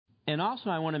And also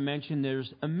I want to mention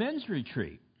there's a men's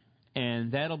retreat,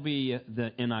 and that'll be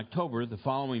in October, the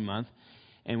following month.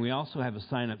 And we also have a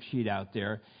sign-up sheet out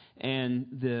there. And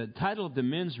the title of the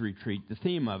men's retreat, the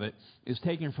theme of it, is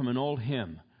taken from an old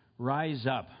hymn, Rise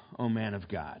Up, O Man of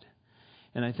God.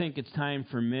 And I think it's time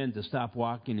for men to stop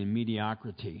walking in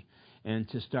mediocrity and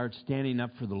to start standing up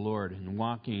for the Lord and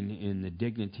walking in the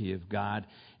dignity of God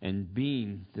and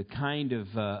being the kind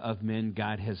of men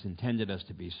God has intended us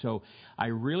to be. So I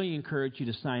really encourage you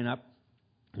to sign up.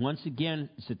 Once again,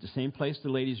 it's at the same place the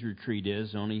ladies' retreat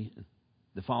is, only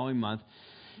the following month.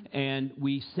 And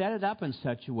we set it up in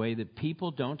such a way that people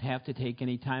don't have to take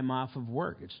any time off of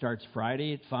work. It starts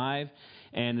Friday at 5,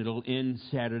 and it'll end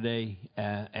Saturday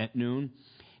at noon.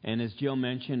 And as Jill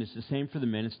mentioned, it's the same for the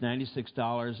men. It's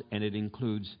 $96, and it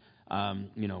includes,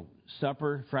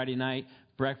 supper Friday night,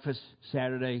 breakfast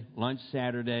Saturday, lunch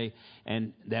Saturday,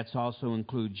 and that's also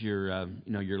includes your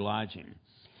lodging.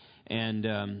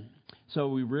 And so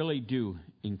we really do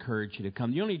encourage you to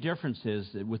come. The only difference is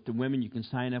that with the women, you can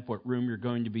sign up what room you're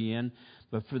going to be in.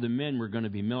 But for the men, we're going to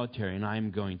be military, and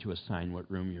I'm going to assign what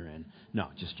room you're in. No,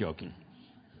 just joking.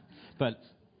 But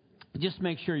just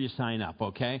make sure you sign up,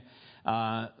 okay?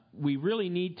 We really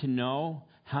need to know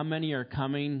how many are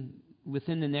coming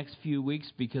within the next few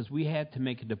weeks because we had to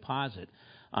make a deposit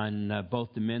on both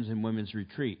the men's and women's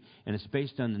retreat, and it's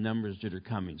based on the numbers that are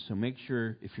coming. So make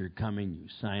sure if you're coming, you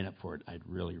sign up for it. I'd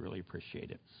really, really appreciate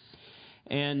it.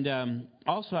 And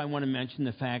also I want to mention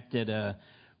the fact that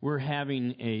we're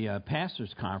having a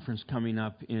pastors' conference coming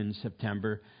up in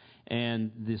September,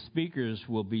 and the speakers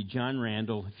will be John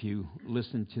Randall, if you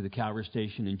listen to the Calvary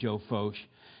Station, and Joe Foch,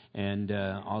 and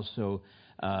also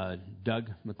Doug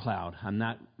McLeod. I'm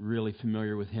not really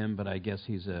familiar with him, but I guess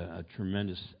he's a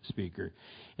tremendous speaker.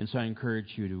 And so I encourage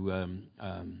you to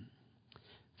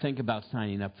think about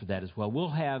signing up for that as well. We'll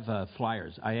have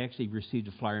flyers. I actually received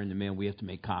a flyer in the mail. We have to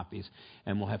make copies,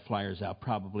 and we'll have flyers out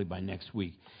probably by next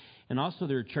week. And also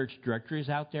there are church directories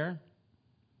out there.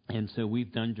 And so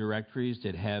we've done directories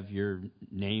that have your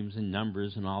names and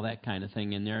numbers and all that kind of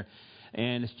thing in there.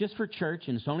 And it's just for church,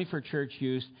 and it's only for church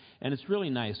use. And it's really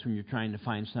nice when you're trying to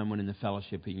find someone in the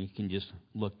fellowship, and you can just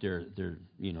look their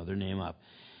name up.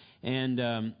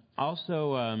 And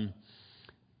also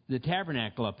the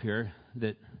tabernacle up here,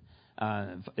 that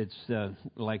it's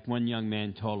like one young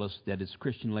man told us that it's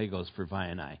Christian Legos for Vi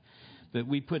and I. But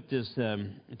we put this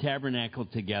tabernacle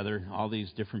together, all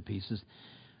these different pieces.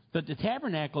 But the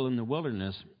tabernacle in the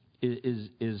wilderness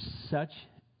is such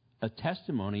a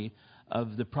testimony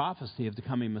of the prophecy of the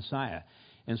coming Messiah.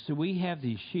 And so we have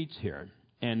these sheets here,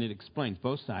 and it explains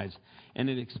both sides, and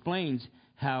it explains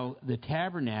how the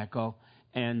tabernacle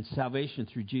and salvation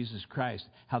through Jesus Christ,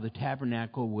 how the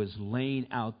tabernacle was laying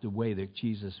out the way that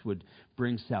Jesus would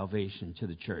bring salvation to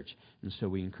the church. And so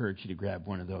we encourage you to grab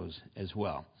one of those as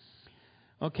well.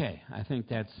 Okay, I think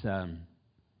that's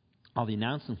all the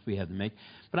announcements we have to make.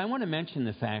 But I want to mention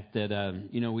the fact that,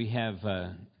 we have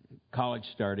college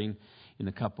starting in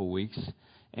a couple weeks,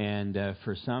 and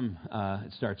for some,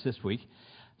 it starts this week.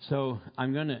 So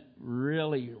I'm going to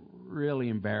really, really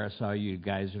embarrass all you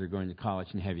guys that are going to college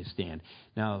and have you stand.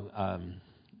 Now,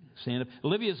 stand up.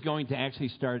 Olivia's going to actually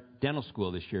start dental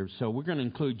school this year, so we're going to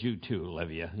include you too,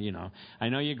 Olivia. I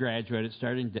know you graduated,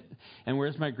 and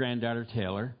where's my granddaughter,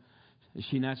 Taylor? Is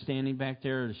she not standing back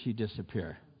there, or did she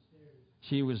disappear?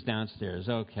 She was downstairs.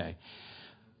 Okay.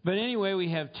 But anyway,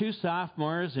 we have 2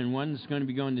 sophomores, and one's going to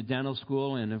be going to dental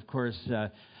school. And, of course,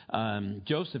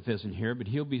 Joseph isn't here, but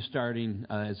he'll be starting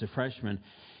as a freshman.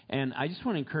 And I just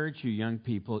want to encourage you, young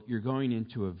people, you're going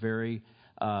into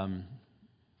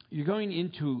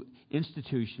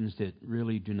institutions that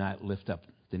really do not lift up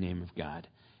the name of God.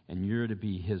 And you're to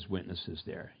be His witnesses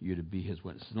there. You're to be His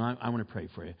witnesses. And I want to pray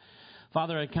for you.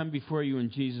 Father, I come before you in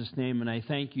Jesus' name, and I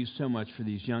thank you so much for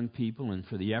these young people and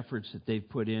for the efforts that they've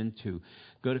put in to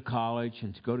go to college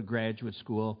and to go to graduate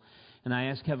school. And I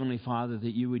ask, Heavenly Father,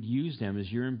 that you would use them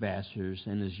as your ambassadors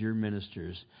and as your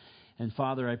ministers. And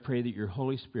Father, I pray that your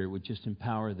Holy Spirit would just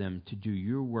empower them to do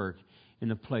your work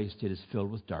in a place that is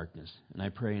filled with darkness. And I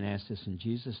pray and ask this in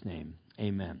Jesus' name.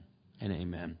 Amen and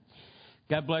amen.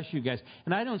 God bless you guys.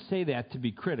 And I don't say that to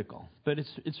be critical, but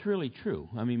it's really true.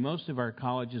 I mean, most of our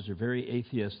colleges are very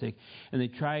atheistic, and they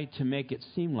try to make it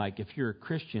seem like if you're a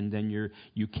Christian, then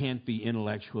you can't be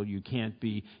intellectual, you can't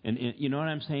be, and you know what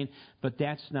I'm saying? But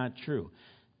that's not true,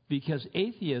 because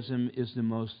atheism is the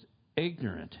most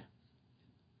ignorant,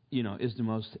 is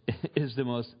the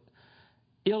most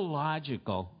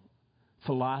illogical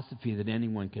philosophy that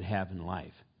anyone could have in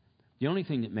life. The only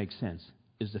thing that makes sense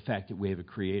is the fact that we have a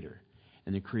Creator.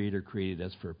 And the Creator created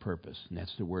us for a purpose, and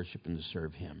that's to worship and to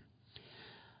serve Him.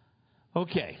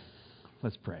 Okay,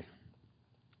 let's pray.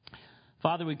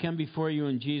 Father, we come before you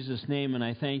in Jesus' name, and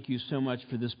I thank you so much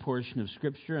for this portion of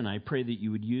Scripture, and I pray that you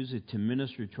would use it to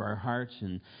minister to our hearts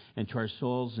and to our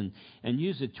souls, and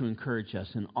use it to encourage us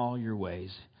in all your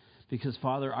ways. Because,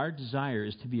 Father, our desire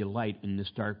is to be a light in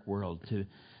this dark world,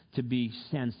 to be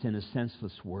sensed in a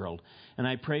senseless world. And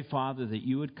I pray, Father, that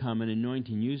you would come and anoint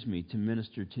and use me to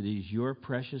minister to these your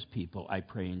precious people. I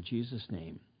pray in Jesus'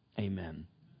 name. Amen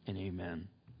and amen.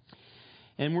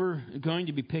 And we're going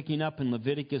to be picking up in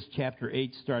Leviticus chapter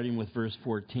 8, starting with verse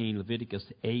 14. Leviticus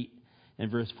 8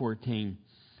 and verse 14.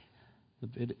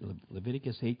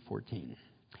 Leviticus 8:14.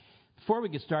 Before we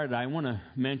get started, I want to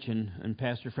mention, and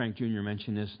Pastor Frank Jr.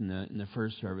 mentioned this in the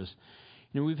first service,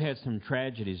 we've had some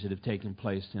tragedies that have taken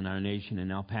place in our nation. In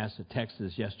El Paso,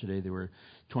 Texas, yesterday, there were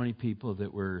 20 people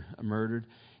that were murdered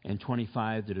and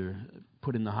 25 that are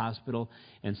put in the hospital.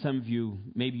 And some of you,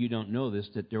 maybe you don't know this,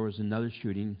 that there was another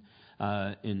shooting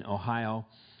in Ohio,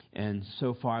 and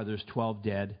so far there's 12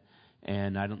 dead,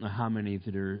 and I don't know how many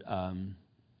that are,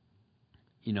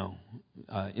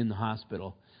 in the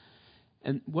hospital.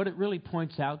 And what it really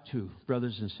points out to,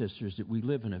 brothers and sisters, that we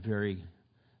live in a very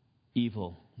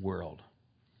evil world.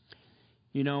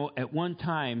 At one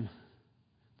time,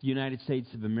 the United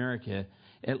States of America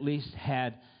at least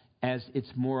had as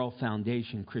its moral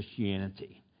foundation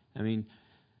Christianity. I mean,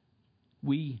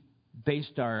 we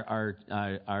based our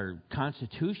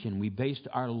Constitution, we based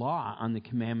our law on the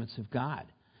commandments of God.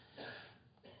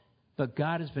 But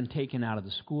God has been taken out of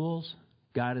the schools.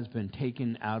 God has been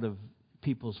taken out of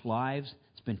people's lives.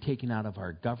 It's been taken out of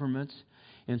our governments.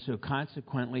 And so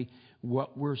consequently,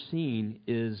 what we're seeing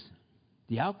is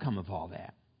the outcome of all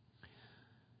that.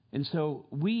 And so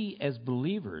we as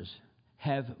believers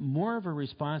have more of a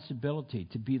responsibility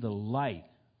to be the light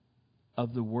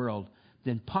of the world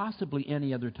than possibly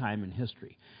any other time in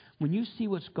history. When you see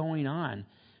what's going on,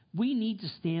 we need to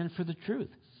stand for the truth,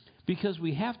 because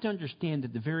we have to understand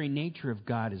that the very nature of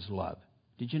God is love.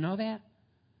 Did you know that?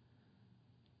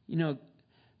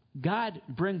 God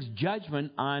brings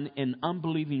judgment on an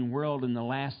unbelieving world in the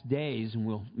last days, and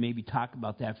we'll maybe talk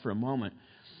about that for a moment.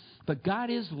 But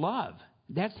God is love.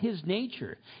 That's His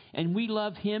nature. And we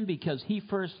love Him because He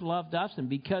first loved us, and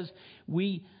because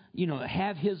we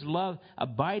have His love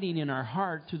abiding in our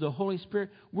heart through the Holy Spirit,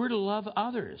 we're to love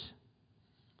others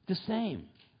the same.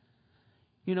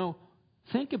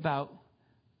 Think about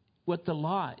what the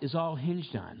law is all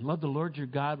hinged on. Love the Lord your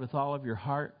God with all of your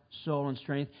heart, soul, and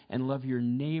strength, and love your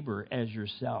neighbor as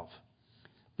yourself.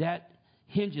 That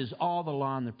hinges all the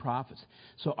law and the prophets.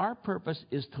 So our purpose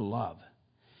is to love.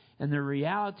 And the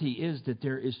reality is that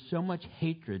there is so much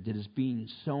hatred that is being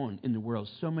sown in the world,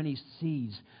 so many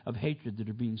seeds of hatred that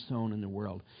are being sown in the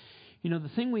world. The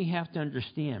thing we have to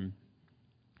understand,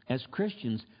 as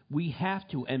Christians, we have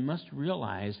to and must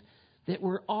realize that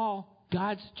we're all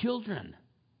God's children.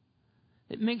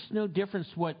 It makes no difference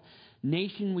what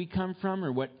nation we come from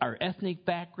or what our ethnic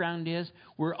background is.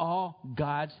 We're all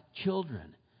God's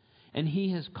children. And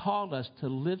He has called us to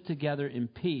live together in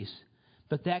peace.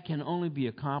 But that can only be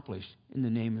accomplished in the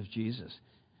name of Jesus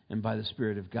and by the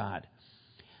Spirit of God.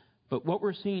 But what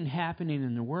we're seeing happening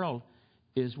in the world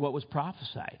is what was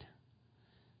prophesied.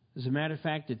 As a matter of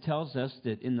fact, it tells us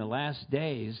that in the last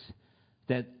days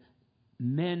that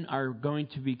men are going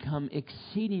to become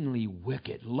exceedingly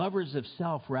wicked, lovers of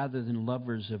self rather than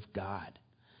lovers of God.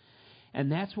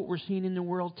 And that's what we're seeing in the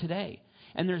world today.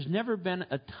 And there's never been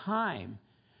a time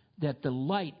that the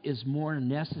light is more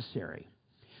necessary.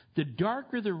 The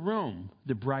darker the room,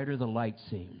 the brighter the light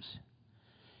seems.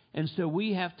 And so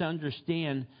we have to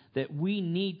understand that we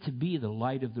need to be the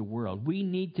light of the world. We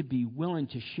need to be willing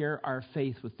to share our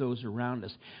faith with those around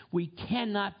us. We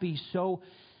cannot be so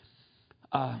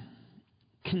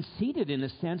conceited in a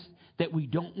sense that we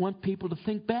don't want people to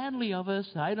think badly of us.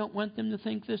 I don't want them to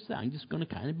think this. I'm just going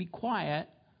to kind of be quiet.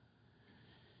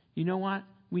 You know what?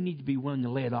 We need to be willing to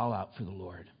lay it all out for the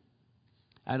Lord.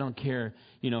 I don't care,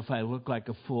 if I look like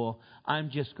a fool. I'm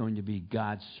just going to be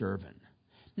God's servant.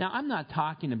 Now, I'm not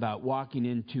talking about walking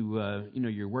into,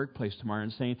 your workplace tomorrow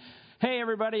and saying, hey,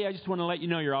 everybody, I just want to let you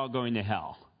know you're all going to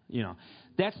hell.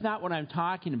 That's not what I'm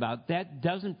talking about. That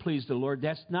doesn't please the Lord.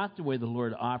 That's not the way the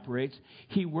Lord operates.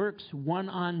 He works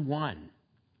one-on-one.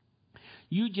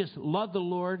 You just love the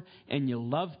Lord and you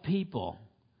love people.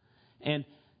 And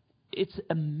it's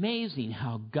amazing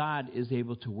how God is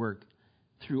able to work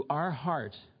through our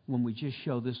hearts when we just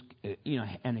show this,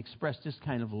 and express this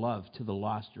kind of love to the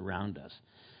lost around us.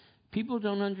 People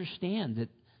don't understand that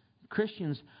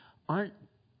Christians aren't,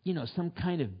 some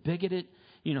kind of bigoted,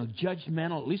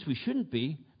 judgmental, at least we shouldn't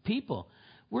be, people.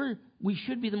 We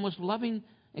should be the most loving,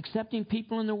 accepting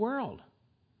people in the world.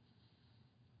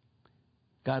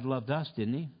 God loved us,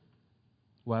 didn't He?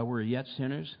 While we were yet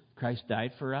sinners, Christ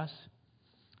died for us.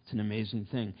 It's an amazing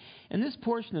thing. And this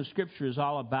portion of Scripture is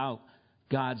all about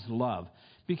God's love,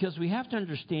 because we have to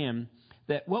understand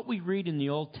that what we read in the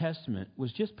Old Testament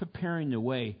was just preparing the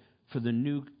way for the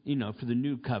new, for the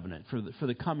new covenant, for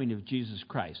the coming of Jesus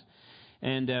Christ.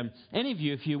 And any of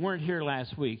you, if you weren't here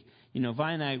last week,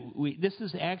 Vi and I, this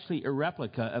is actually a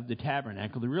replica of the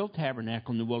tabernacle. The real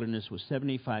tabernacle in the wilderness was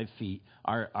 75 feet,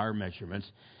 our measurements,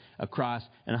 across,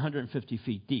 and 150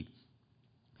 feet deep.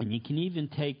 And you can even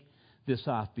take this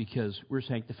off because we're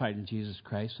sanctified in Jesus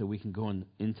Christ, so we can go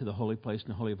into the holy place, in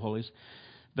the Holy of Holies.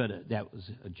 But that was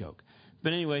a joke.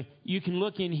 But anyway, you can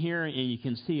look in here and you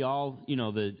can see all,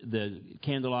 the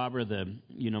candelabra, the,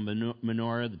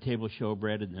 menorah, the table of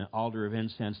showbread, and the altar of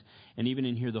incense. And even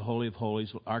in here, the Holy of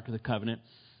Holies, Ark of the Covenant.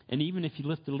 And even if you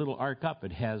lift the little ark up,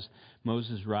 it has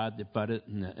Moses' rod that budded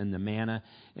and the manna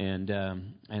and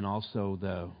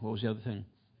also what was the other thing?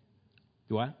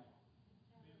 The what?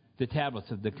 The tablets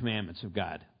of the commandments of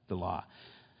God, the law.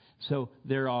 So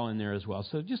they're all in there as well.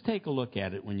 So just take a look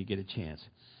at it when you get a chance.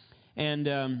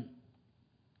 And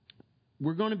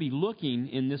we're going to be looking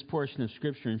in this portion of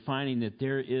Scripture and finding that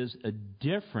there is a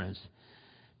difference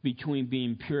between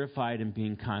being purified and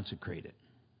being consecrated.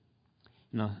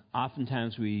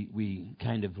 Oftentimes we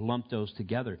kind of lump those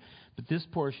together. But this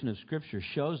portion of Scripture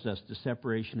shows us the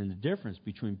separation and the difference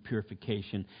between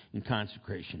purification and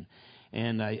consecration.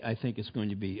 And I think it's going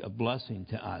to be a blessing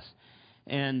to us.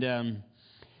 And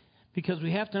because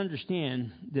we have to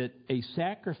understand that a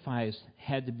sacrifice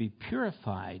had to be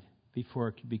purified before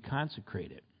it could be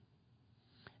consecrated.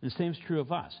 And the same is true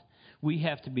of us. We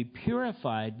have to be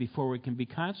purified before we can be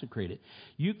consecrated.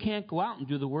 You can't go out and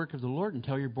do the work of the Lord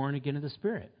until you're born again of the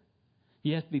Spirit.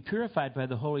 You have to be purified by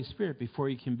the Holy Spirit before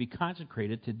you can be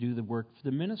consecrated to do the work for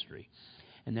the ministry.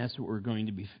 And that's what we're going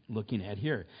to be looking at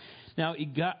here. Now,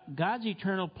 God's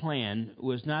eternal plan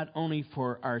was not only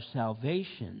for our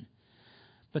salvation,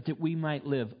 but that we might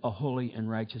live a holy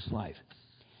and righteous life.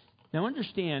 Now,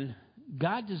 understand,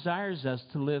 God desires us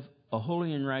to live a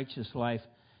holy and righteous life,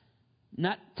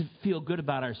 not to feel good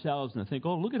about ourselves and to think,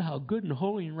 oh, look at how good and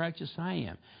holy and righteous I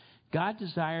am. God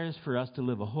desires for us to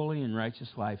live a holy and righteous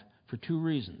life for two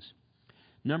reasons.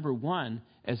 Number one,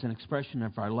 as an expression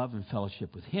of our love and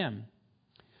fellowship with Him.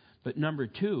 But number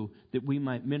two, that we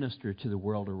might minister to the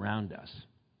world around us.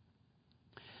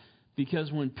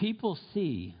 Because when people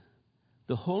see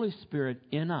the Holy Spirit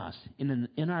in us,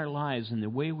 in our lives, and the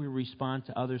way we respond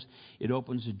to others, it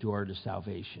opens a door to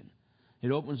salvation.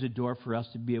 It opens a door for us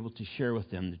to be able to share with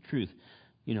them the truth,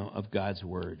 of God's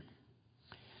Word.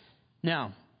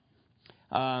 Now,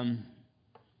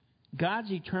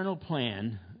 God's eternal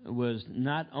plan was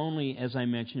not only, as I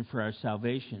mentioned, for our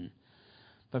salvation,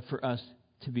 but for us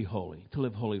to be holy, to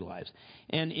live holy lives.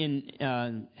 And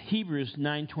in Hebrews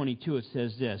 9:22, it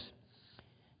says this,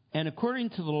 "And according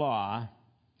to the law,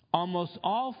 almost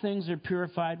all things are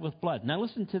purified with blood." Now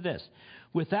listen to this.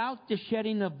 Without the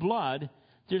shedding of blood,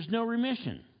 there's no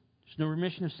remission. There's no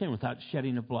remission of sin without the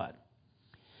shedding of blood.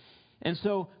 And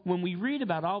so when we read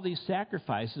about all these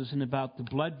sacrifices and about the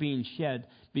blood being shed,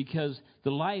 because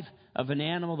the life of an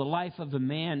animal, the life of a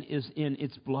man is in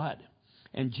its blood.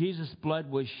 And Jesus' blood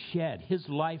was shed. His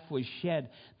life was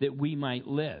shed that we might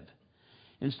live.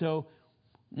 And so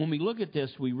when we look at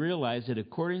this, we realize that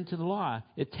according to the law,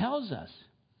 it tells us.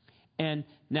 And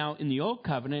now in the Old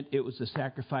Covenant, it was the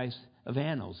sacrifice of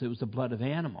animals. It was the blood of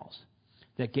animals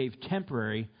that gave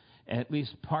temporary, at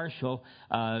least partial,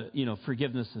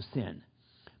 forgiveness of sin.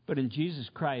 But in Jesus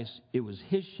Christ, it was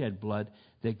His shed blood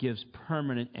that gives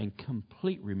permanent and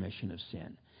complete remission of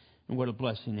sin. And what a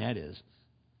blessing that is.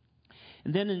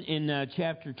 And then in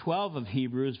chapter 12 of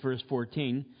Hebrews, verse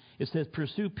 14, it says,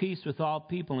 "Pursue peace with all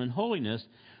people and holiness,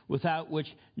 without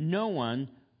which no one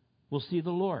will see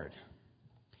the Lord."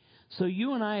 So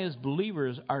you and I as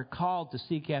believers are called to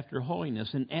seek after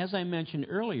holiness. And as I mentioned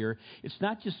earlier, it's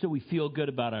not just so we feel good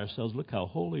about ourselves, look how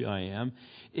holy I am.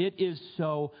 It is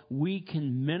so we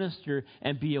can minister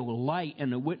and be a light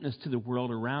and a witness to the world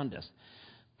around us.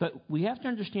 But we have to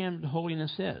understand what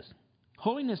holiness is.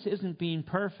 Holiness isn't being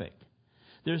perfect.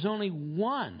 There's only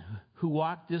one who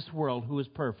walked this world who is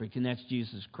perfect, and that's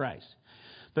Jesus Christ.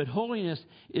 But holiness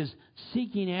is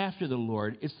seeking after the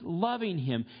Lord. It's loving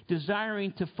Him,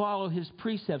 desiring to follow His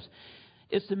precepts.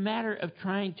 It's a matter of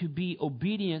trying to be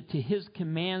obedient to His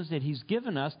commands that He's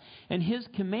given us, and His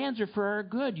commands are for our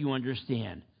good, you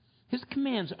understand. His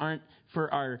commands aren't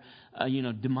for our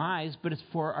demise, but it's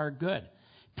for our good.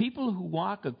 People who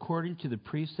walk according to the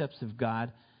precepts of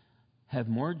God have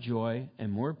more joy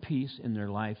and more peace in their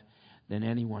life than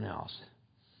anyone else.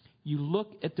 You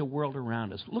look at the world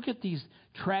around us. Look at these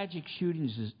tragic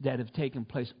shootings that have taken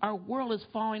place. Our world is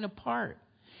falling apart.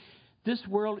 This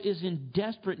world is in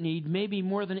desperate need, maybe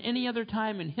more than any other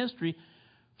time in history,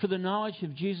 for the knowledge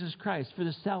of Jesus Christ, for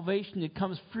the salvation that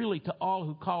comes freely to all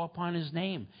who call upon His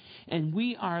name. And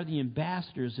we are the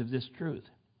ambassadors of this truth.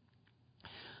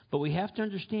 But we have to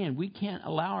understand, we can't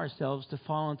allow ourselves to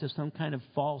fall into some kind of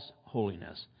false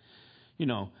holiness.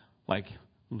 Like,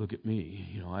 look at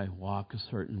me. I walk a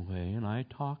certain way, and I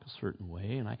talk a certain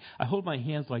way, and I hold my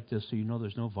hands like this so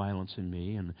there's no violence in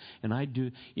me, and I do.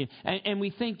 And we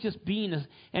think just being,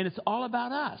 and it's all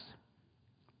about us.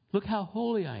 Look how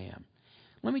holy I am.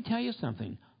 Let me tell you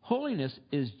something. Holiness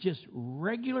is just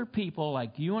regular people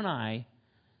like you and I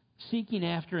seeking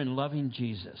after and loving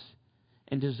Jesus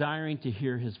and desiring to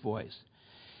hear His voice.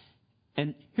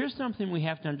 And here's something we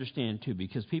have to understand, too,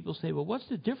 because people say, well, what's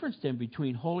the difference then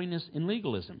between holiness and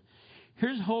legalism?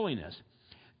 Here's holiness.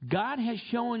 God has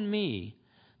shown me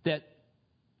that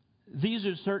these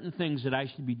are certain things that I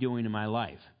should be doing in my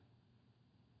life.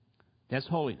 That's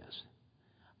holiness.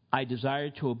 I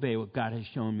desire to obey what God has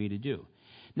shown me to do.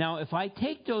 Now, if I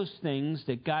take those things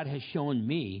that God has shown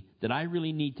me that I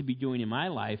really need to be doing in my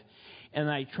life, and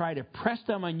I try to press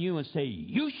them on you and say,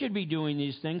 you should be doing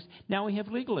these things, now we have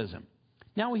legalism.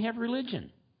 Now we have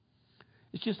religion.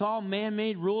 It's just all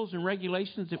man-made rules and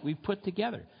regulations that we've put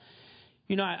together.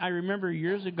 I remember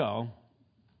years ago,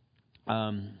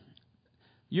 there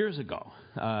was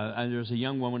a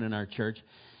young woman in our church,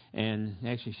 and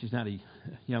actually she's not a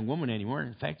young woman anymore.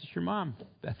 In fact, it's your mom,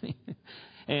 Bethany.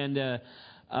 And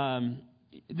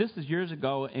this is years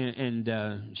ago,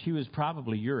 and she was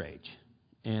probably your age.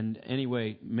 And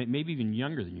anyway, maybe even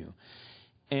younger than you.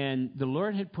 And the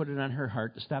Lord had put it on her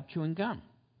heart to stop chewing gum.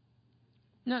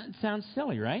 Now, it sounds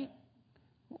silly, right?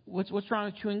 What's wrong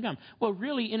with chewing gum? Well,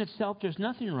 really, in itself, there's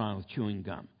nothing wrong with chewing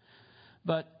gum.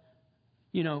 But,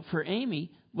 for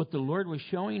Amy, what the Lord was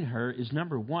showing her is,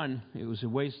 number one, it was a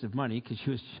waste of money because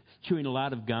she was chewing a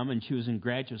lot of gum, and she was in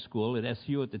graduate school at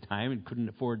SU at the time and couldn't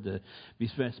afford to be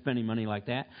spending money like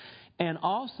that. And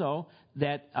also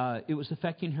that it was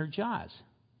affecting her jaws,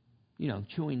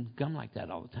 chewing gum like that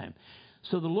all the time.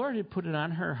 So the Lord had put it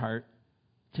on her heart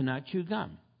to not chew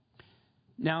gum.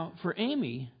 Now, for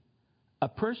Amy, a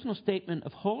personal statement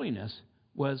of holiness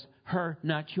was her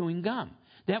not chewing gum.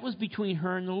 That was between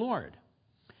her and the Lord.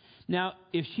 Now,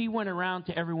 if she went around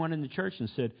to everyone in the church and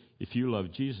said, if you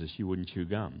love Jesus, you wouldn't chew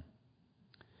gum.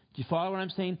 Do you follow what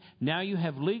I'm saying? Now you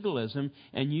have legalism,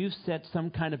 and you set some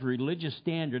kind of religious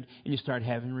standard, and you start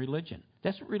having religion.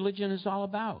 That's what religion is all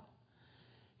about.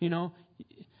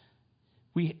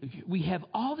 We have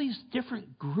all these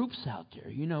different groups out there.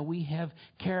 We have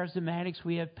charismatics,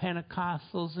 we have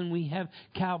Pentecostals, and we have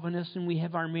Calvinists, and we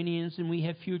have Arminians, and we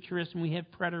have futurists, and we have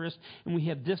preterists, and we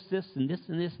have this, and this,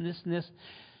 and this, and this, and this.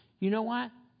 You know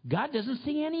what? God doesn't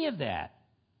see any of that.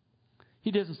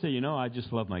 He doesn't say, I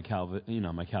just love my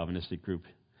my Calvinistic group.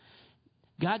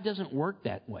 God doesn't work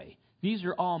that way. These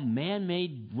are all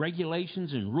man-made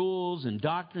regulations and rules and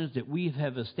doctrines that we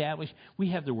have established. We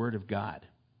have the Word of God.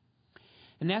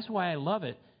 And that's why I love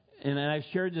it. And I've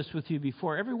shared this with you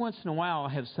before. Every once in a while, I'll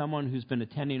have someone who's been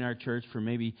attending our church for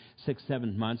maybe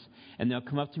 6-7 months, and they'll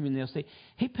come up to me and they'll say,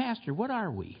 hey, Pastor, what are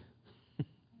we?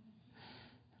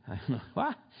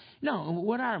 What? No,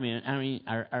 what are we? I mean,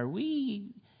 are we...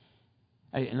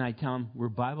 And I tell them, we're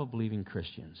Bible-believing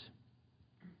Christians.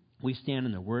 We stand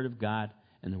in the Word of God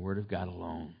and the Word of God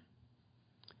alone.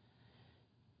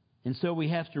 And so we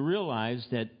have to realize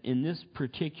that in this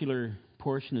particular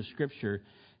portion of Scripture,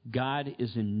 God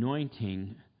is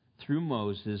anointing, through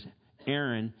Moses,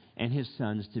 Aaron and his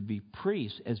sons to be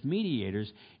priests as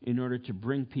mediators in order to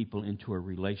bring people into a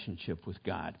relationship with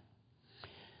God.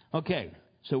 Okay,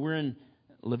 so we're in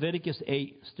Leviticus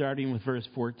 8, starting with verse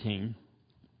 14.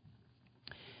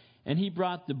 And he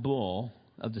brought the bull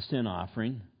of the sin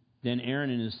offering. Then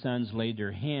Aaron and his sons laid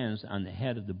their hands on the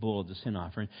head of the bull of the sin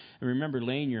offering. And remember,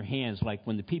 laying your hands, like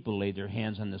when the people laid their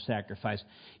hands on the sacrifice,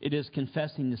 it is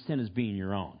confessing the sin as being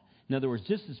your own. In other words,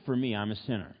 this is for me, I'm a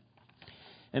sinner.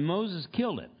 And Moses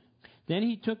killed it. Then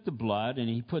he took the blood and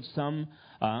he put some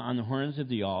on the horns of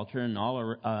the altar and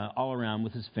all around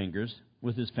with his finger,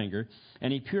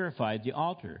 and he purified the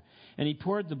altar. And he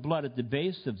poured the blood at the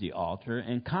base of the altar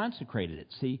and consecrated it.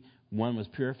 See, one was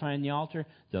purifying the altar,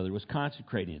 the other was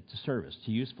consecrating it to service,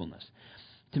 to usefulness,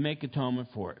 to make atonement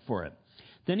for it.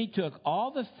 Then he took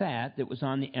all the fat that was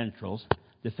on the entrails,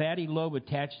 the fatty lobe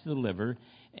attached to the liver,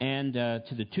 and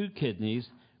to the 2 kidneys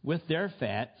with their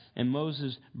fat, and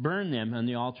Moses burned them on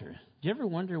the altar. Do you ever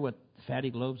wonder what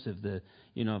fatty lobes of the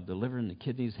liver and the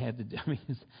kidneys had to. I mean,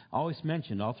 it's always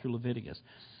mentioned all through Leviticus.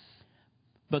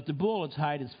 But the bull, its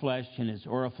hide, its flesh, and its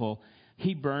offal,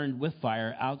 he burned with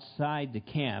fire outside the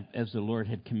camp, as the Lord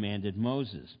had commanded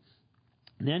Moses.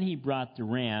 Then he brought the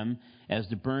ram as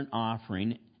the burnt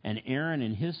offering, and Aaron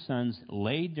and his sons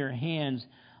laid their hands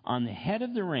on the head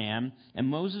of the ram, and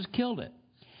Moses killed it.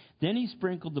 Then he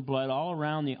sprinkled the blood all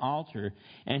around the altar,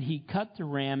 and he cut the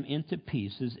ram into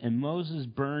pieces, and Moses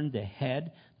burned the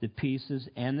head, the pieces,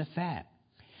 and the fat.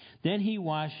 Then he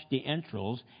washed the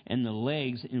entrails and the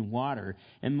legs in water,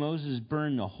 and Moses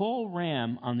burned the whole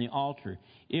ram on the altar.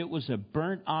 It was a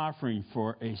burnt offering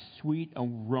for a sweet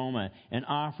aroma, an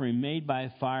offering made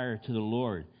by fire to the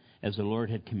Lord, as the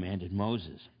Lord had commanded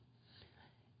Moses.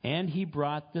 And he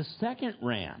brought the second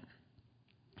ram,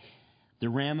 the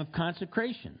ram of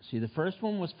consecration. See, the first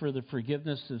one was for the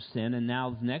forgiveness of sin, and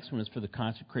now the next one is for the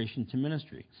consecration to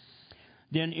ministry.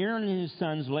 Then Aaron and his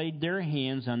sons laid their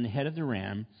hands on the head of the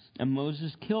ram, and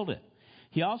Moses killed it.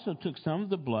 He also took some of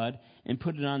the blood and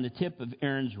put it on the tip of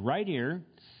Aaron's right ear,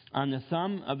 on the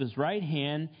thumb of his right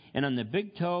hand, and on the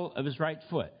big toe of his right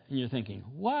foot. And you're thinking,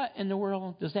 what in the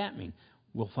world does that mean?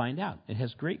 We'll find out. It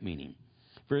has great meaning.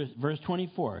 Verse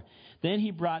 24. Then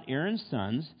he brought Aaron's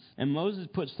sons, and Moses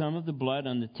put some of the blood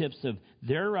on the tips of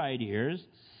their right ears,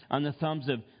 on the thumbs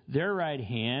of their right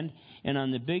hand, and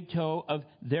on the big toe of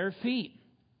their feet.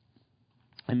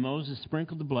 And Moses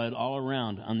sprinkled the blood all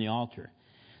around on the altar.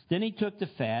 Then he took the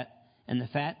fat and the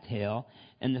fat tail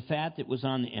and the fat that was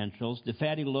on the entrails, the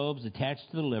fatty lobes attached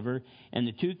to the liver, and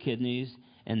the 2 kidneys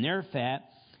and their fat,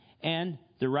 and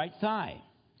the right thigh.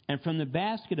 And from the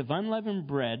basket of unleavened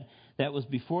bread that was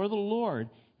before the Lord,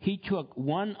 he took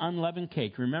 1 unleavened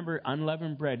cake. Remember,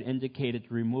 unleavened bread indicated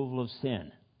the removal of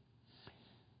sin.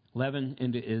 Leaven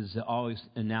is always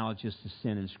analogous to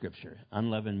sin in Scripture.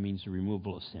 Unleavened means the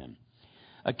removal of sin.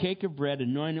 A cake of bread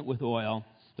anointed with oil,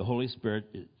 the Holy Spirit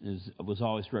was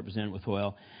always represented with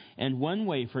oil, and 1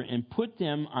 wafer, and put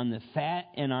them on the fat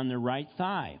and on the right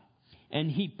thigh.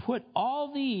 And he put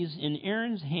all these in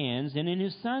Aaron's hands and in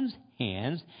his sons'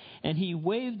 hands, and he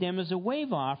waved them as a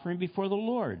wave offering before the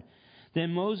Lord.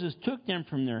 Then Moses took them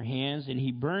from their hands, and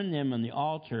he burned them on the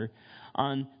altar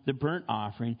on the burnt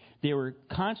offering. They were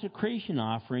consecration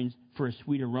offerings for a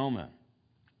sweet aroma.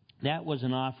 That was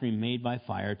an offering made by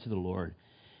fire to the Lord.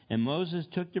 And Moses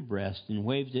took the breast and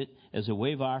waved it as a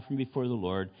wave offering before the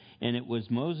Lord, and it was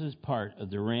Moses' part of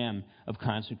the ram of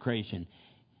consecration,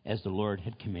 as the Lord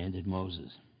had commanded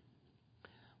Moses.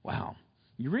 Wow.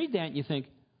 You read that and you think,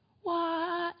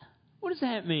 what? What does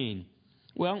that mean?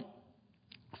 Well,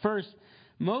 first,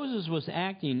 Moses was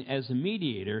acting as a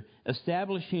mediator,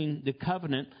 establishing the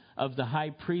covenant of the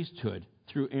high priesthood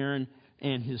through Aaron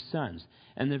and his sons.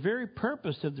 And the very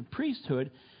purpose of the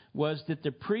priesthood was that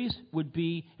the priest would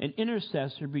be an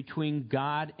intercessor between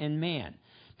God and man.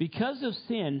 Because of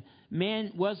sin,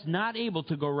 man was not able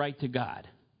to go right to God.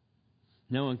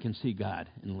 No one can see God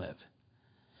and live.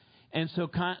 And so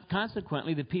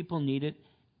consequently, the people needed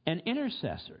an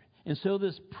intercessor. And so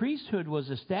this priesthood was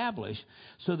established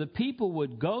so the people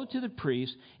would go to the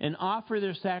priest and offer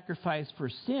their sacrifice for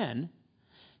sin,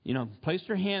 place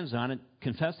their hands on it,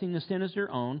 confessing the sin as their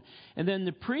own, and then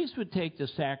the priest would take the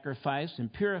sacrifice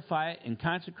and purify it and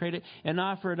consecrate it and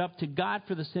offer it up to God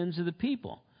for the sins of the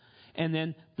people. And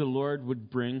then the Lord would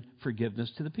bring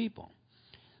forgiveness to the people.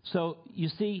 So, you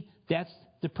see, that's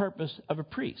the purpose of a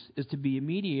priest, is to be a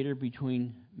mediator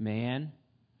between man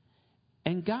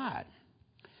and God.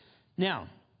 Now,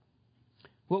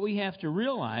 what we have to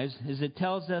realize is it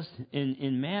tells us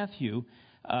in Matthew,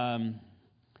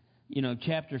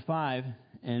 chapter 5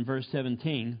 and verse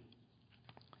 17.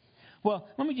 Well,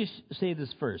 let me just say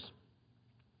this first.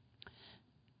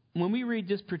 When we read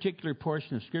this particular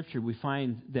portion of Scripture, we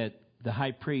find that the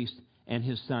high priest and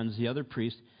his sons, the other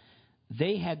priests,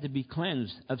 they had to be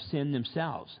cleansed of sin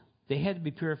themselves. They had to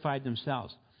be purified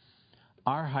themselves.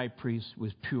 Our high priest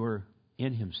was pure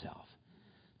in himself.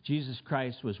 Jesus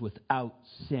Christ was without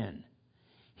sin.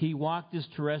 He walked this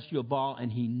terrestrial ball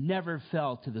and he never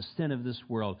fell to the sin of this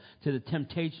world, to the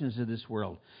temptations of this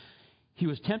world. He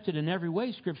was tempted in every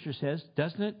way, Scripture says,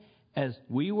 doesn't it? As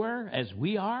we were, as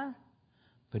we are,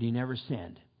 but he never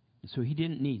sinned. So he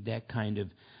didn't need that kind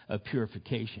of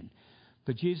purification.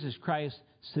 But Jesus Christ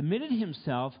submitted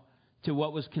himself to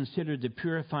what was considered the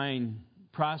purifying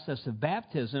process of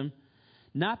baptism,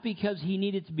 not because he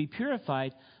needed to be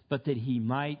purified, but that he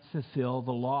might fulfill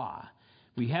the law.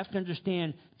 We have to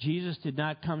understand Jesus did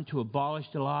not come to abolish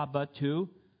the law, but to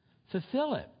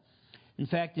fulfill it. In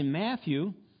fact, in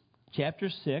Matthew chapter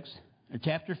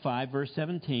 5, verse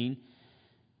 17,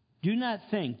 Do not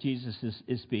think, Jesus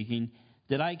is speaking,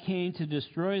 that I came to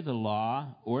destroy the law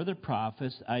or the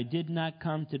prophets. I did not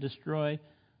come to destroy,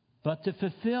 but to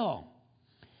fulfill.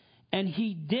 And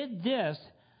he did this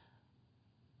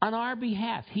on our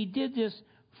behalf. He did this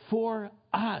for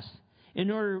us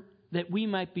in order that we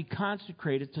might be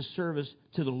consecrated to service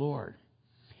to the Lord.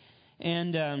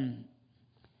 And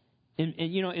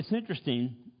you know, it's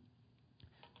interesting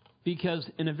because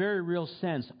in a very real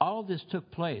sense, all this took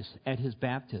place at his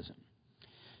baptism.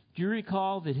 Do you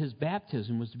recall that his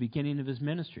baptism was the beginning of his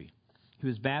ministry? He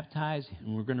was baptized,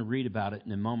 and we're going to read about it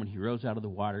in a moment. He rose out of the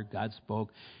water, God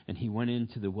spoke, and he went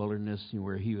into the wilderness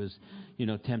where he was,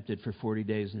 tempted for 40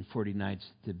 days and 40 nights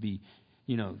to be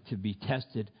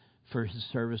tested for his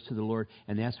service to the Lord,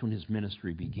 and that's when his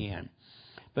ministry began.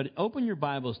 But open your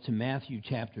Bibles to Matthew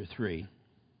chapter 3.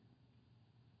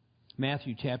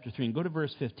 Matthew chapter 3, and go to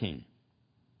verse 15.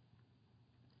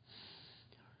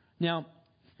 Now,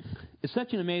 it's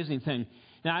such an amazing thing.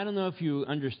 Now, I don't know if you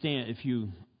understand,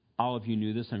 all of you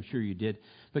knew this, I'm sure you did,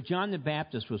 but John the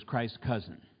Baptist was Christ's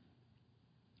cousin.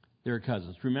 They were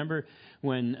cousins. Remember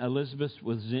when Elizabeth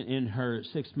was in her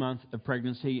 6th month of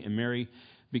pregnancy and Mary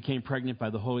became pregnant by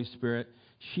the Holy Spirit?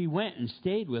 She went and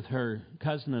stayed with her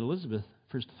cousin Elizabeth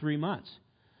for 3 months.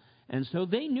 And so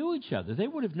they knew each other. They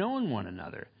would have known one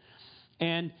another.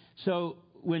 And so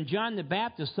when John the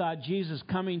Baptist saw Jesus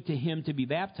coming to him to be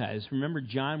baptized, remember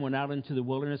John went out into the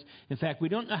wilderness. In fact, we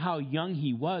don't know how young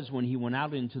he was when he went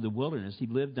out into the wilderness. He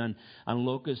lived on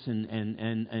locusts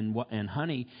and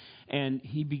honey, and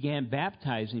he began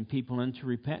baptizing people into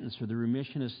repentance for the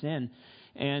remission of sin.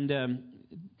 And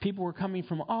people were coming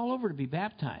from all over to be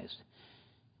baptized.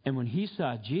 And when he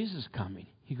saw Jesus coming,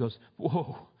 he goes,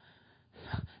 "Whoa,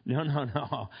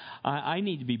 no, I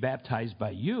need to be baptized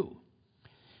by you."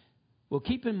 Well,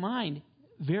 keep in mind,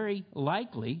 very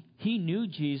likely, he knew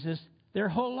Jesus their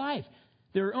whole life.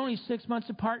 They were only 6 months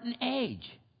apart in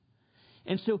age.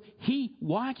 And so he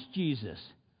watched Jesus.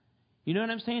 You know what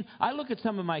I'm saying? I look at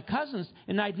some of my cousins,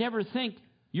 and I'd never think,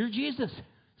 "You're Jesus."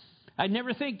 I'd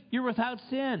never think, "You're without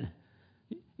sin."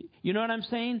 You know what I'm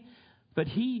saying? But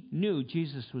he knew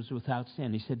Jesus was without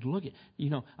sin. He said, "Look,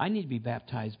 I need to be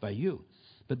baptized by you."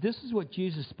 But this is what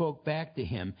Jesus spoke back to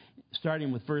him,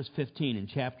 starting with verse 15 in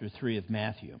chapter 3 of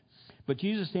Matthew. But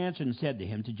Jesus answered and said to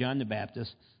him, to John the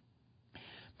Baptist,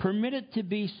 "Permit it to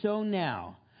be so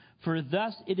now, for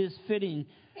thus it is fitting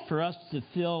for us to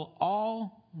fulfill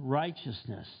all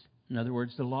righteousness." In other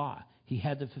words, the law. He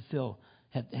had to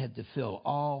fulfill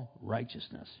all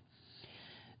righteousness.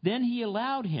 Then he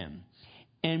allowed him.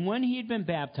 And when he had been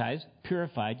baptized,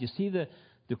 purified, you see the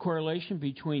correlation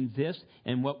between this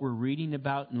and what we're reading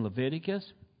about in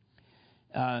Leviticus?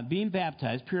 Being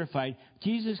baptized, purified,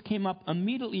 Jesus came up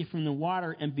immediately from the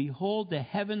water, and behold, the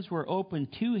heavens were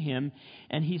opened to him,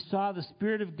 and he saw the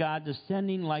Spirit of God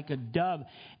descending like a dove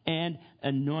and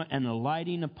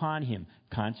alighting upon him.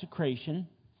 Consecration.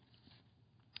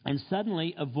 And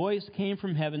suddenly a voice came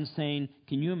from heaven saying,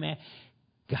 can you imagine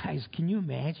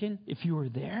if you were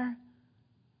there?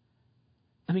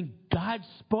 I mean, God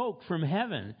spoke from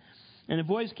heaven. And a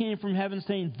voice came from heaven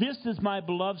saying, "This is my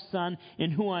beloved Son,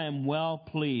 in whom I am well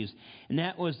pleased." And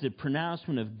that was the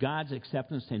pronouncement of God's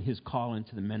acceptance and his call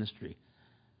into the ministry.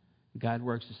 God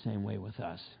works the same way with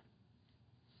us.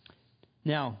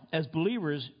 Now, as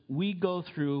believers, we go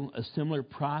through a similar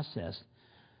process.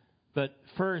 But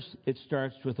first, it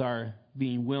starts with our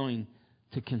being willing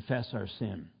to confess our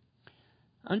sin.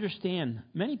 Understand,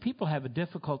 many people have a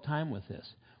difficult time with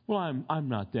this. Well, I'm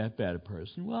not that bad a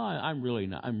person. Well, I'm really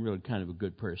not. I'm really kind of a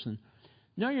good person.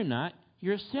 No, you're not.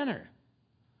 You're a sinner.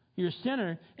 You're a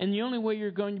sinner, and the only way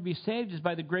you're going to be saved is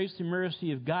by the grace and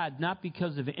mercy of God, not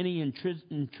because of any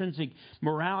intrinsic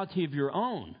morality of your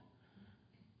own.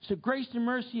 So grace and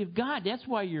mercy of God, that's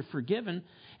why you're forgiven.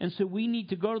 And so we need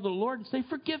to go to the Lord and say,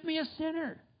 "Forgive me, a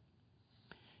sinner."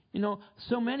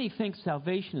 So many think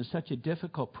salvation is such a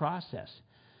difficult process,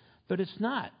 but it's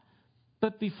not.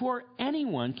 But before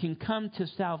anyone can come to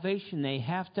salvation, they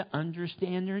have to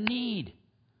understand their need.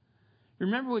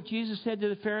 Remember what Jesus said to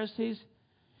the Pharisees?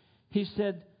 He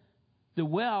said, "The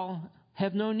well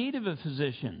have no need of a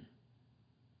physician."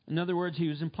 In other words, he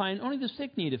was implying only the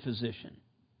sick need a physician.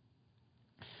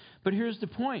 But here's the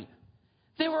point.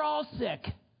 They were all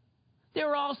sick. They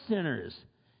were all sinners.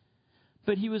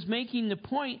 But he was making the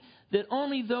point that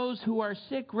only those who are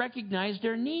sick recognize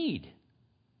their need.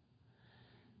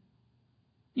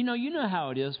 You know how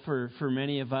it is for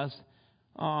many of us.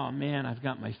 Oh, man, I've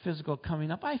got my physical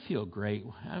coming up. I feel great.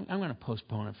 I'm going to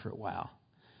postpone it for a while.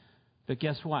 But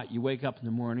guess what? You wake up in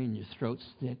the morning and your throat's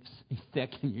thick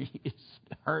and it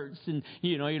hurts and,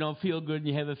 you don't feel good and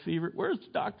you have a fever. Where's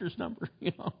the doctor's number?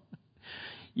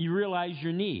 You realize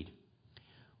your need.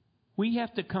 We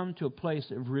have to come to a place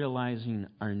of realizing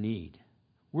our need.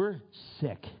 We're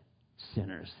sick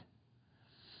sinners.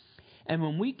 And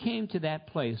when we came to that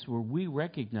place where we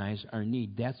recognized our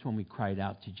need, that's when we cried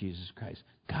out to Jesus Christ.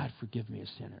 God, forgive me a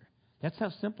sinner. That's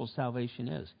how simple salvation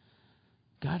is.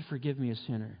 God, forgive me a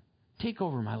sinner. Take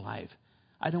over my life.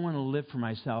 I don't want to live for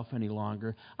myself any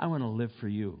longer. I want to live for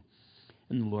you.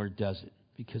 And the Lord does it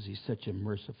because he's such a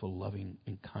merciful, loving,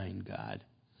 and kind God.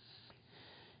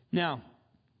 Now,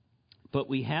 but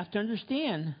we have to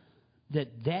understand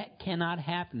that cannot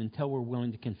happen until we're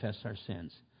willing to confess our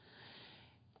sins.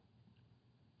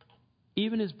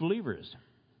 Even as believers,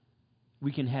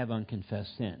 we can have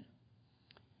unconfessed sin.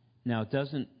 Now, it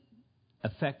doesn't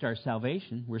affect our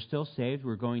salvation. We're still saved.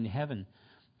 We're going to heaven.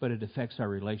 But it affects our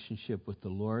relationship with the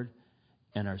Lord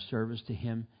and our service to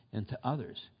him and to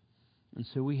others. And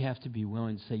so we have to be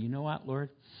willing to say, you know what, Lord?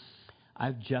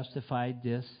 I've justified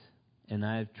this, and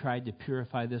I've tried to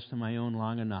purify this on my own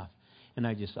long enough. And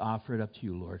I just offer it up to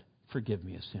you, Lord. Forgive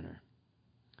me, a sinner.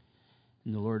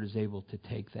 And the Lord is able to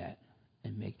take that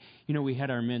and make... we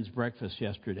had our men's breakfast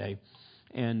yesterday,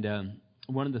 and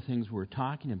one of the things we're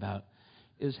talking about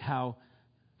is how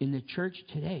in the church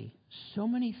today, so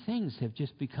many things have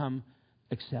just become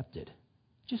accepted.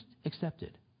 Just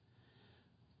accepted.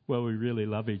 Well, we really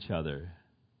love each other.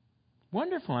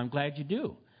 Wonderful, I'm glad you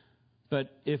do.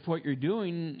 But if what you're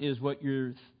doing is what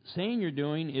you're saying you're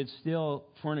doing, it's still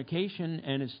fornication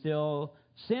and it's still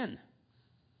sin.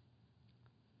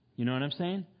 You know what I'm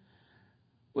saying?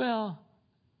 Well,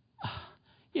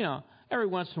 every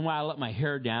once in a while I let my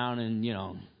hair down and,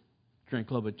 drink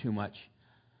a little bit too much.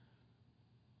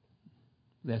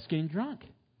 That's getting drunk.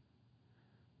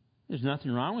 There's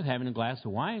nothing wrong with having a glass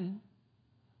of wine.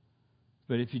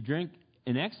 But if you drink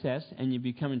in excess and you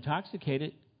become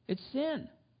intoxicated, it's sin.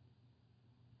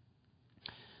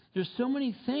 There's so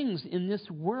many things in this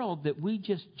world that we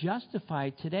just justify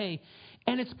today,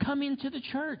 and it's come into the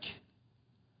church.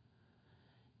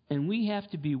 And we have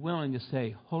to be willing to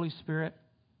say, Holy Spirit,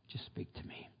 just speak to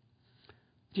me.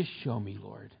 Just show me,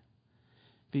 Lord.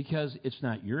 Because it's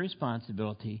not your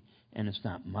responsibility, and it's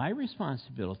not my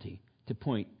responsibility to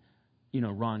point,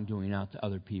 wrongdoing out to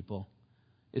other people.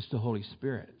 It's the Holy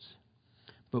Spirit's.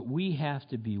 But we have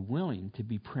to be willing to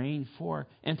be praying for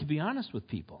and to be honest with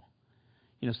people.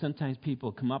 Sometimes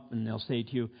people come up and they'll say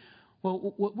to you,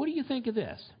 well, what do you think of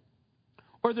this?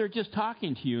 Or they're just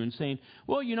talking to you and saying,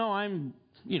 well, I'm,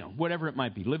 whatever it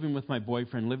might be, living with my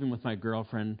boyfriend, living with my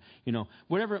girlfriend,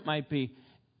 whatever it might be.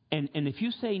 And if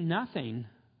you say nothing,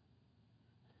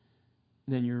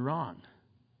 then you're wrong.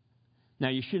 Now,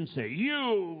 you shouldn't say,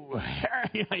 you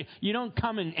don't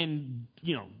come and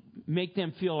make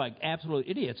them feel like absolute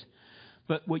idiots.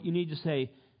 But what you need to say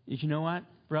is, you know what,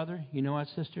 brother? You know what,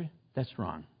 sister? That's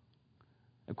wrong.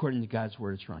 According to God's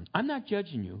word, it's wrong. I'm not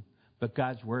judging you, but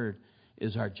God's word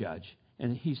is our judge.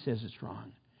 And he says it's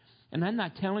wrong. And I'm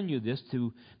not telling you this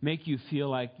to make you feel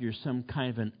like you're some kind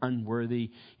of an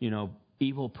unworthy,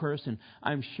 evil person.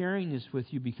 I'm sharing this with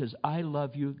you because I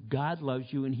love you, God loves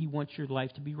you, and he wants your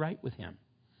life to be right with him.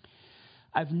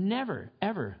 I've never,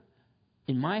 ever,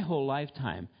 in my whole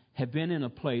lifetime, have been in a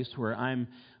place where I'm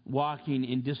walking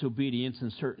in disobedience in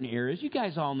certain areas. You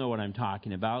guys all know what I'm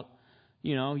talking about.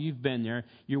 You've been there.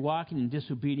 You're walking in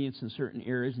disobedience in certain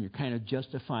areas, and you're kind of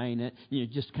justifying it. And you're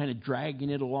just kind of dragging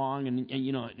it along, and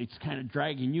it's kind of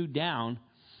dragging you down.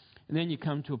 And then you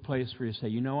come to a place where you say,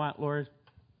 you know what, Lord?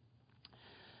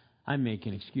 I'm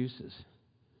making excuses.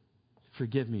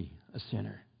 Forgive me, a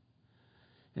sinner.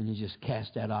 And you just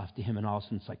cast that off to him, and all of a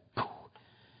sudden it's like, poof,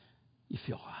 you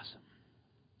feel awesome.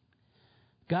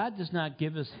 God does not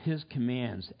give us his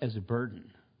commands as a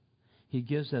burden. He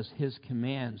gives us his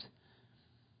commands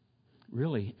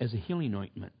really as a healing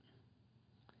ointment.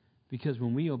 Because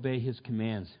when we obey his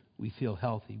commands, we feel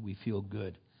healthy, we feel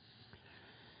good.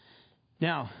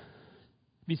 Now,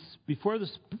 before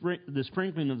the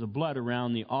sprinkling of the blood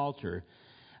around the altar,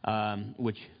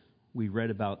 which we read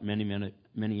about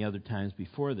many other times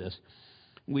before this,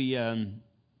 we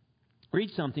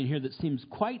read something here that seems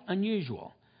quite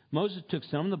unusual. Moses took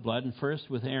some of the blood, and first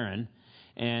with Aaron,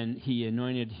 and he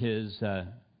anointed his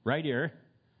right ear,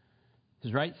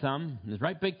 his right thumb, and his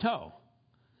right big toe.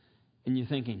 And you're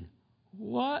thinking,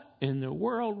 what in the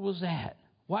world was that?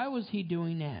 Why was he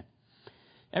doing that?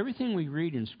 Everything we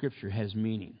read in Scripture has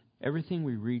meaning. Everything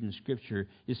we read in Scripture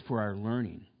is for our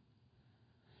learning.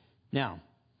 Now,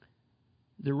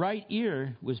 the right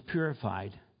ear was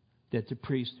purified that the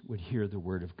priest would hear the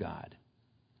Word of God.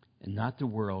 And not the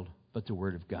world, but the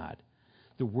Word of God.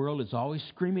 The world is always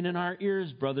screaming in our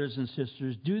ears, brothers and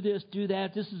sisters, do this, do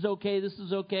that, this is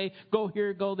okay, go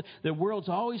here, go there. The world's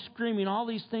always screaming all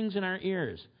these things in our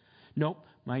ears. Nope,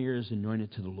 my ear is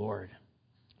anointed to the Lord.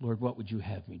 Lord, what would you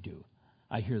have me do?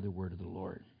 I hear the word of the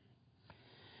Lord.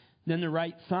 Then the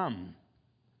right thumb.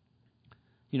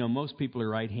 Most people are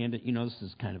right-handed. This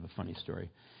is kind of a funny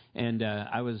story. And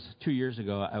 2 years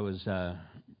ago, I was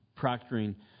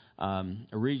proctoring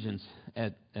a regents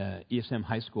at ESM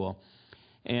High School.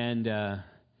 And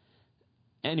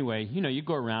anyway, you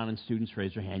go around and students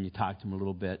raise their hand, you talk to them a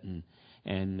little bit.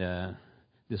 And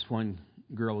this one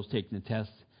girl was taking the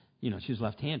test. She was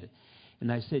left-handed.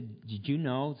 And I said, did you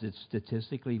know that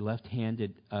statistically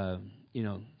left-handed,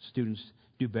 students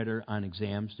do better on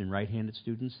exams than right-handed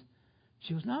students?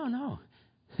 She goes, no.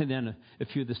 And then a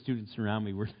few of the students around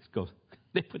me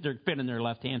they put their pen in their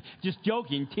left hand, just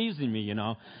joking, teasing me,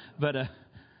 But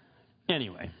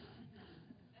anyway,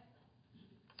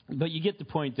 but you get the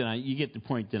point that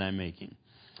I'm making.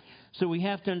 So we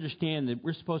have to understand that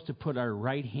we're supposed to put our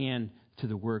right hand to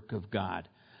the work of God.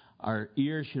 Our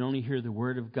ears should only hear the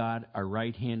word of God. Our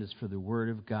right hand is for the word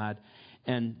of God.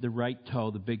 And the right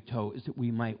toe, the big toe, is that we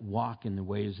might walk in the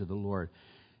ways of the Lord.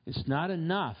 It's not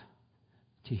enough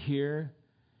to hear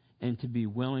and to be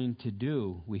willing to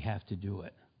do. We have to do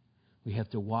it. We have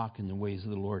to walk in the ways of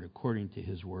the Lord according to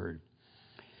His word.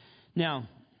 Now,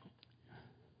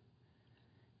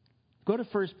 go to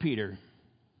 1 Peter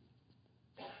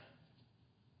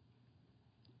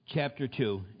chapter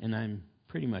 2, and I'm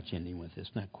pretty much ending with this,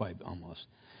 not quite, almost.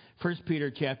 1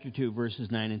 Peter chapter 2, verses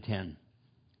 9 and 10.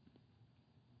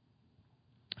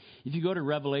 If you go to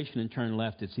Revelation and turn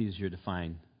left, it's easier to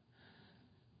find.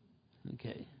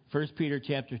 Okay. 1 Peter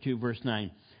chapter 2, verse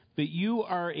 9. But you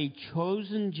are a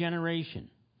chosen generation.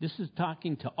 This is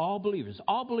talking to all believers.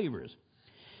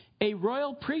 A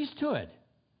royal priesthood.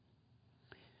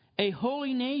 A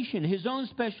holy nation, His own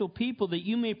special people, that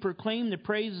you may proclaim the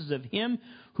praises of Him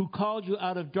who called you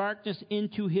out of darkness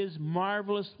into His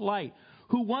marvelous light.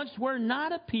 Who once were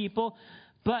not a people,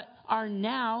 but are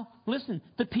now, listen,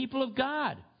 the people of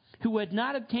God. Who had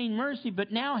not obtained mercy,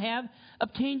 but now have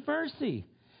obtained mercy.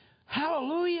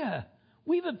 Hallelujah!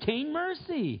 We've obtained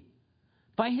mercy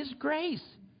by His grace.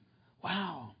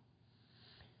 Wow.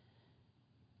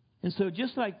 And so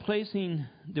just like placing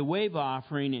the wave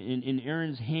offering in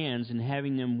Aaron's hands and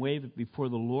having them wave it before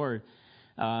the Lord,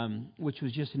 which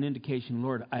was just an indication,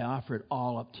 Lord, I offer it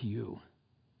all up to you.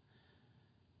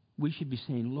 We should be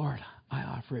saying, Lord, I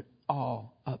offer it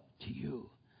all up to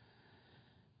you.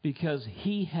 Because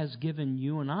He has given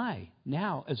you and I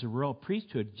now as a royal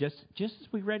priesthood, just as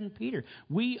we read in Peter.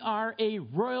 We are a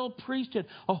royal priesthood,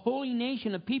 a holy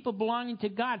nation, a people belonging to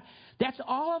God. That's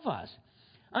all of us.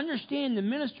 Understand the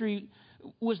ministry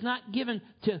was not given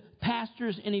to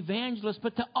pastors and evangelists,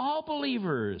 but to all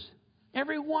believers.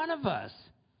 Every one of us.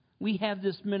 We have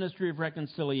this ministry of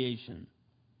reconciliation.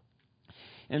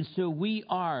 And so we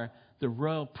are the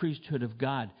royal priesthood of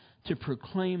God to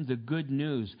proclaim the good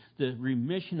news, the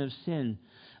remission of sin.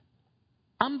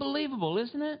 Unbelievable,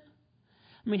 isn't it?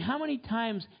 I mean, how many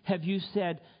times have you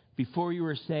said before you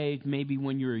were saved, maybe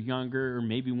when you were younger or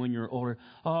maybe when you were older,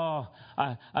 oh,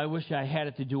 I wish I had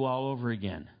it to do all over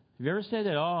again? Have you ever said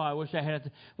that? Oh, I wish I had it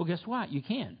to... Well, guess what? You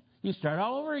can. You can start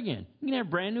all over again. You can have a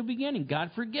brand new beginning.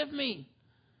 God, forgive me.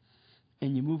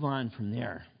 And you move on from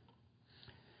there.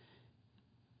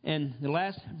 And the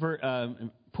last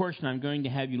portion I'm going to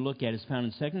have you look at is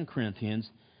found in 2 Corinthians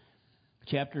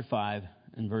chapter 5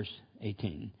 and verse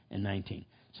 18 and 19.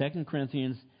 2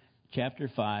 Corinthians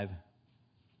chapter 5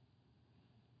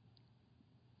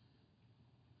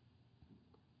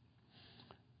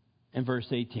 and verse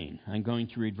 18. I'm going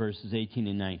to read verses 18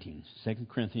 and 19. 2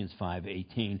 Corinthians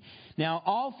 5:18. Now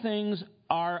all things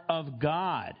are of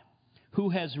God, who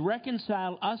has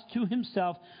reconciled us to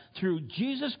Himself through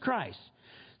Jesus Christ.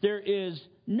 There is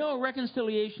no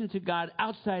reconciliation to God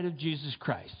outside of Jesus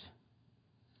Christ.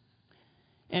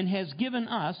 And has given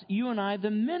us, you and I, the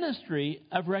ministry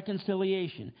of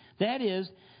reconciliation. That is,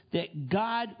 that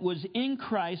God was in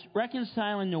Christ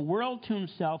reconciling the world to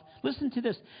Himself. Listen to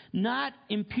this. Not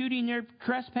imputing their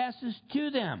trespasses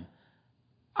to them.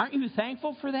 Aren't you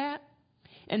thankful for that?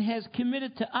 And has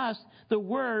committed to us the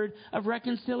word of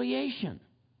reconciliation.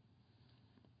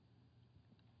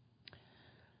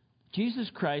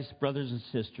 Jesus Christ, brothers and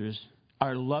sisters,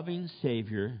 our loving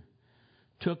Savior,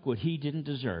 took what He didn't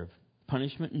deserve,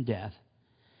 punishment and death,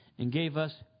 and gave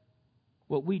us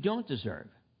what we don't deserve,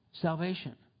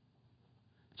 salvation.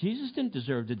 Jesus didn't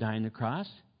deserve to die on the cross.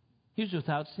 He was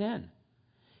without sin.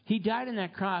 He died on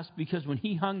that cross because when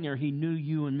He hung there, He knew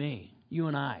you and me, you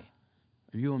and I.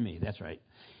 Or you and me, that's right.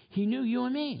 He knew you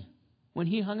and me when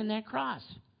He hung on that cross.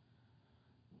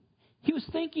 He was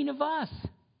thinking of us.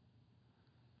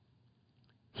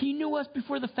 He knew us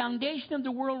before the foundation of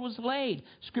the world was laid,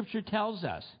 Scripture tells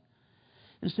us.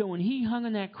 And so when He hung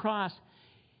on that cross,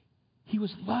 He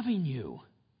was loving you.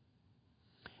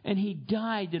 And He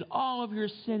died that all of your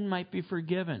sin might be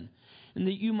forgiven, and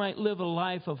that you might live a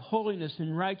life of holiness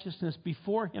and righteousness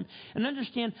before Him. And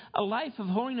understand, a life of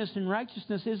holiness and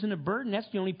righteousness isn't a burden. That's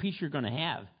the only peace you're going to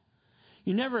have.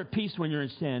 You're never at peace when you're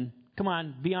in sin. Come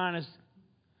on, be honest.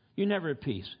 You're never at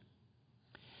peace.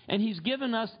 And He's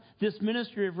given us this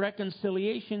ministry of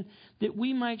reconciliation that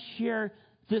we might share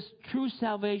this true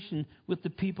salvation with the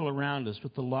people around us,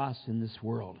 with the lost in this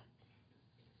world.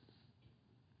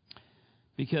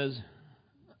 Because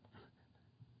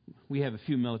we have a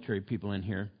few military people in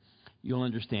here. You'll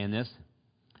understand this.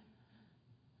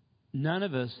 None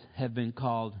of us have been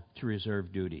called to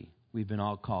reserve duty. We've been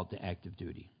all called to active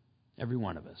duty. Every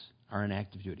one of us are in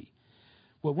active duty.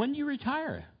 Well, when do you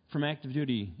retire from active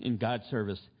duty in God's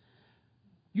service?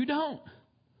 You don't.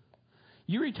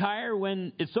 You retire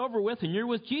when it's over with and you're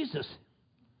with Jesus.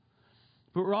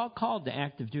 But we're all called to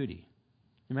active duty.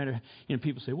 No matter,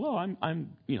 people say, well, I'm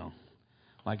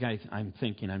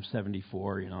thinking I'm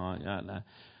 74,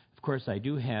 Of course, I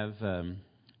do have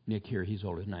Nick here. He's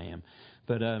older than I am.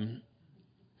 But,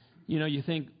 you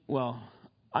think, well,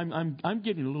 I'm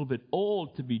getting a little bit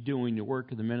old to be doing the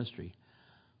work of the ministry.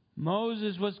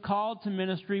 Moses was called to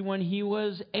ministry when he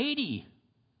was 80.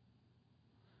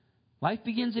 Life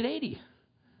begins at 80.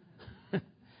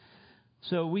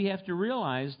 So we have to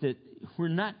realize that we're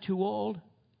not too old,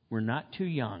 we're not too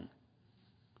young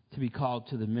to be called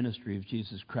to the ministry of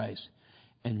Jesus Christ.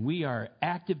 And we are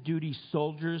active duty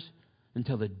soldiers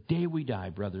until the day we die,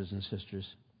 brothers and sisters.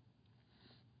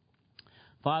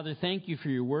 Father, thank you for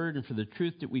your word and for the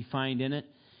truth that we find in it.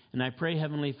 And I pray,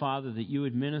 Heavenly Father, that you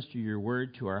would minister your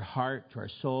word to our heart, to our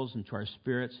souls, and to our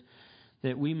spirits,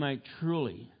 that we might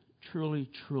truly, truly,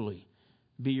 truly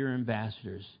be your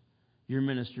ambassadors, your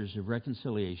ministers of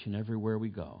reconciliation everywhere we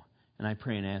go. And I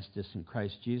pray and ask this in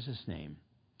Christ Jesus' name.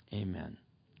 Amen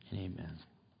and amen.